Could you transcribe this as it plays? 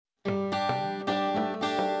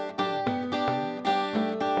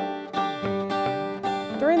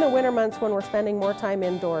winter months when we're spending more time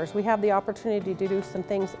indoors, we have the opportunity to do some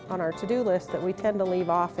things on our to-do list that we tend to leave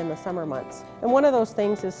off in the summer months. And one of those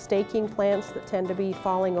things is staking plants that tend to be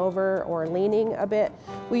falling over or leaning a bit.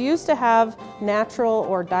 We used to have natural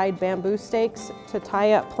or dyed bamboo stakes to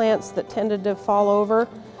tie up plants that tended to fall over.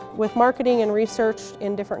 With marketing and research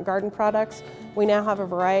in different garden products, we now have a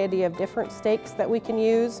variety of different stakes that we can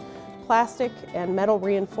use. Plastic and metal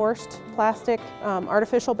reinforced plastic,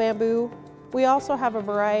 artificial bamboo. We also have a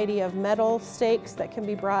variety of metal stakes that can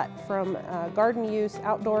be brought from garden use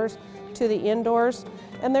outdoors to the indoors.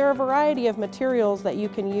 And there are a variety of materials that you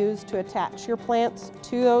can use to attach your plants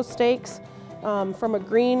to those stakes, from a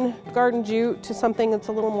green garden jute to something that's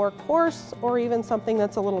a little more coarse or even something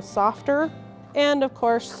that's a little softer. And of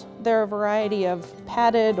course, there are a variety of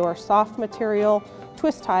padded or soft material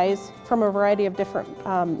twist ties from a variety of different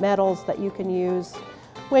metals that you can use.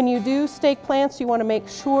 When you do stake plants, you want to make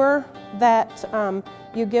sure that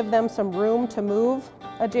you give them some room to move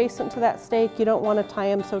adjacent to that stake. You don't want to tie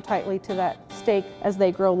them so tightly to that stake as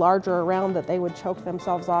they grow larger around that they would choke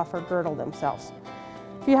themselves off or girdle themselves.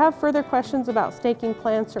 If you have further questions about staking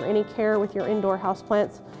plants or any care with your indoor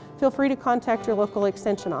houseplants, feel free to contact your local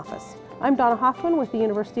extension office. I'm Donna Hoffman with the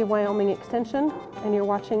University of Wyoming Extension, and you're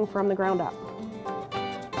watching From the Ground Up.